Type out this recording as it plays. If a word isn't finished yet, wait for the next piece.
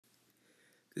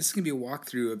This is going to be a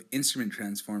walkthrough of instrument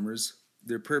transformers,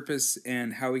 their purpose,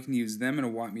 and how we can use them in a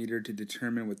wattmeter to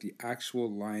determine what the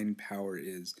actual line power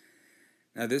is.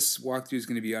 Now this walkthrough is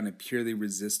going to be on a purely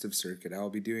resistive circuit. I'll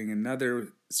be doing another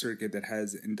circuit that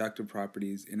has inductive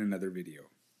properties in another video.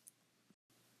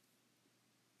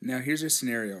 Now here's our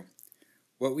scenario.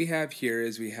 What we have here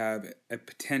is we have a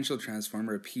potential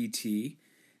transformer, a PT,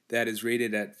 that is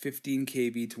rated at 15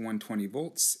 kV to 120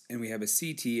 volts, and we have a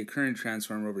CT, a current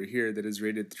transformer over here, that is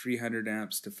rated 300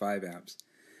 amps to 5 amps.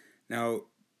 Now,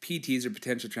 PTs, or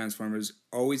potential transformers,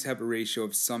 always have a ratio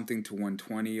of something to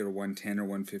 120 or 110 or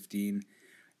 115,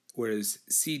 whereas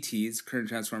CTs, current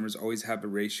transformers, always have a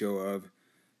ratio of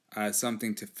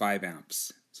something to 5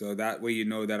 amps. So that way you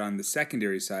know that on the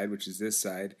secondary side, which is this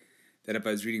side, that if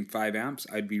I was reading 5 amps,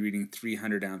 I'd be reading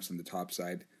 300 amps on the top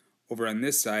side. Over on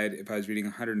this side, if I was reading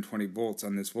 120 volts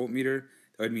on this voltmeter,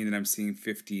 that would mean that I'm seeing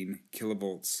 15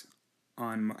 kilovolts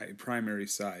on my primary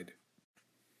side.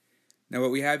 Now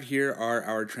what we have here are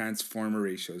our transformer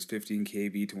ratios, 15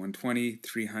 kV to 120,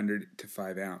 300 to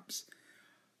 5 amps.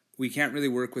 We can't really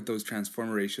work with those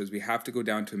transformer ratios. We have to go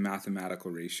down to a mathematical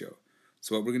ratio.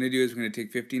 So what we're going to do is we're going to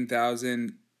take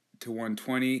 15,000 to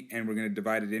 120 and we're going to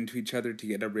divide it into each other to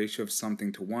get a ratio of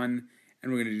something to 1.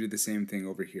 And we're going to do the same thing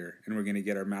over here, and we're going to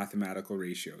get our mathematical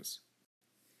ratios.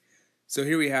 So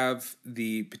here we have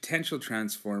the potential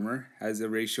transformer has a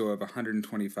ratio of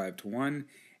 125 to 1,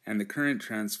 and the current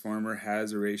transformer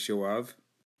has a ratio of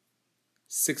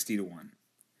 60 to 1.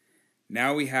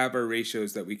 Now we have our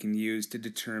ratios that we can use to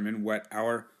determine what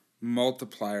our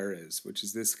multiplier is, which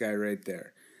is this guy right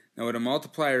there. Now what a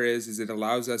multiplier is it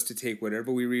allows us to take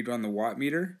whatever we read on the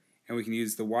wattmeter, and we can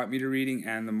use the wattmeter reading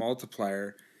and the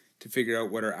multiplier to figure out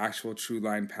what our actual true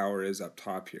line power is up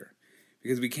top here.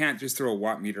 Because we can't just throw a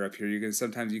wattmeter up here.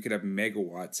 Sometimes you could have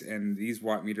megawatts, and these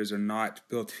wattmeters are not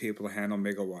built to be able to handle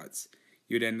megawatts.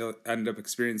 You'd end up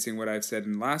experiencing what I've said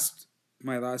in my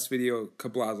last video,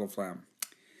 Kablazelflam.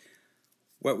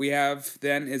 What we have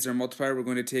then is our multiplier. We're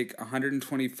going to take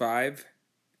 125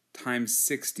 times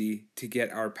 60 to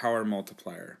get our power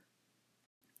multiplier.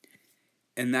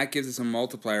 And that gives us a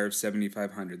multiplier of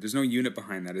 7,500. There's no unit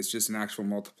behind that. It's just an actual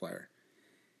multiplier.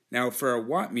 Now for a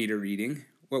wattmeter reading,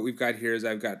 what we've got here is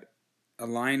I've got a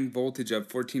line voltage of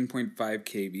 14.5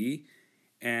 kV,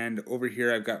 and over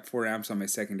here I've got 4 amps on my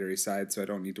secondary side, so I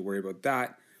don't need to worry about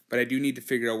that. But I do need to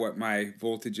figure out what my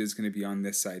voltage is going to be on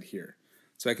this side here.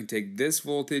 So I can take this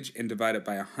voltage and divide it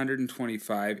by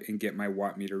 125 and get my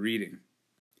wattmeter reading.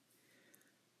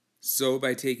 So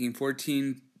by taking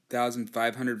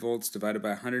 14,500 volts divided by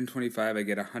 125, I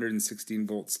get 116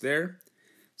 volts there.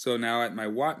 So now at my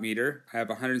wattmeter, I have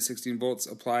 116 volts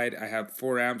applied. I have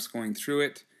 4 amps going through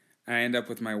it. I end up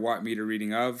with my wattmeter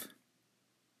reading of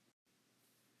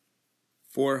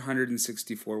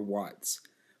 464 watts.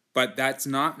 But that's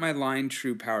not my line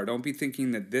true power. Don't be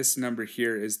thinking that this number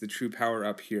here is the true power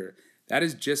up here. That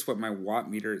is just what my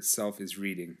wattmeter itself is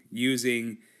reading,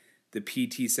 using the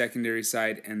PT secondary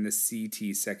side and the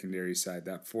CT secondary side,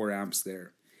 that 4 amps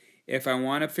there. If I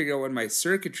want to figure out what my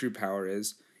circuit true power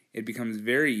is, it becomes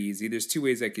very easy. There's 2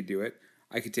 ways I could do it.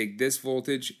 I could take this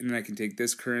voltage and then I can take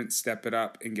this current, step it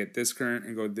up and get this current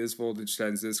and go this voltage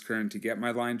times this current to get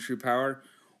my line true power.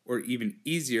 Or even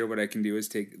easier, what I can do is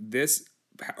take this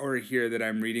power here that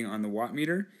I'm reading on the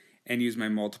wattmeter and use my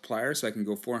multiplier, so I can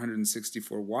go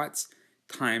 464 watts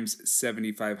times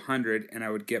 7,500, and I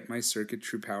would get my circuit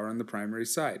true power on the primary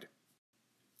side.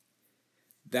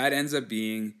 That ends up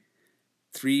being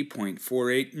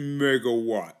 3.48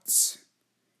 megawatts,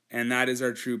 and that is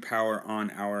our true power on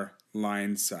our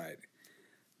line side.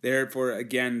 Therefore,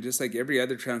 again, just like every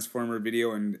other transformer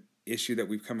video and issue that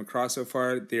we've come across so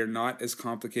far, they are not as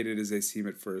complicated as they seem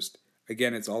at first.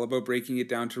 Again, it's all about breaking it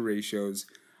down to ratios.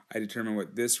 I determine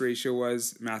what this ratio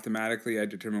was mathematically. I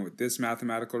determine what this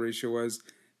mathematical ratio was.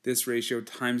 This ratio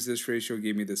times this ratio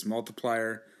gave me this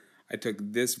multiplier. I took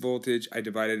this voltage, I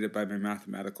divided it by my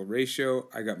mathematical ratio.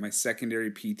 I got my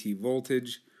secondary PT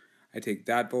voltage. I take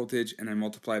that voltage and I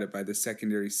multiplied it by the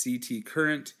secondary CT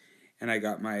current, and I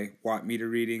got my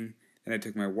wattmeter reading. And I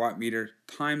took my wattmeter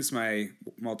times my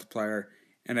multiplier,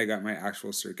 and I got my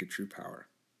actual circuit true power.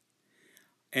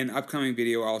 In an upcoming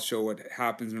video, I'll show what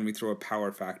happens when we throw a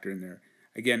power factor in there.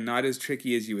 Again, not as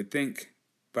tricky as you would think,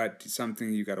 but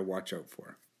something you got to watch out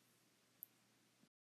for.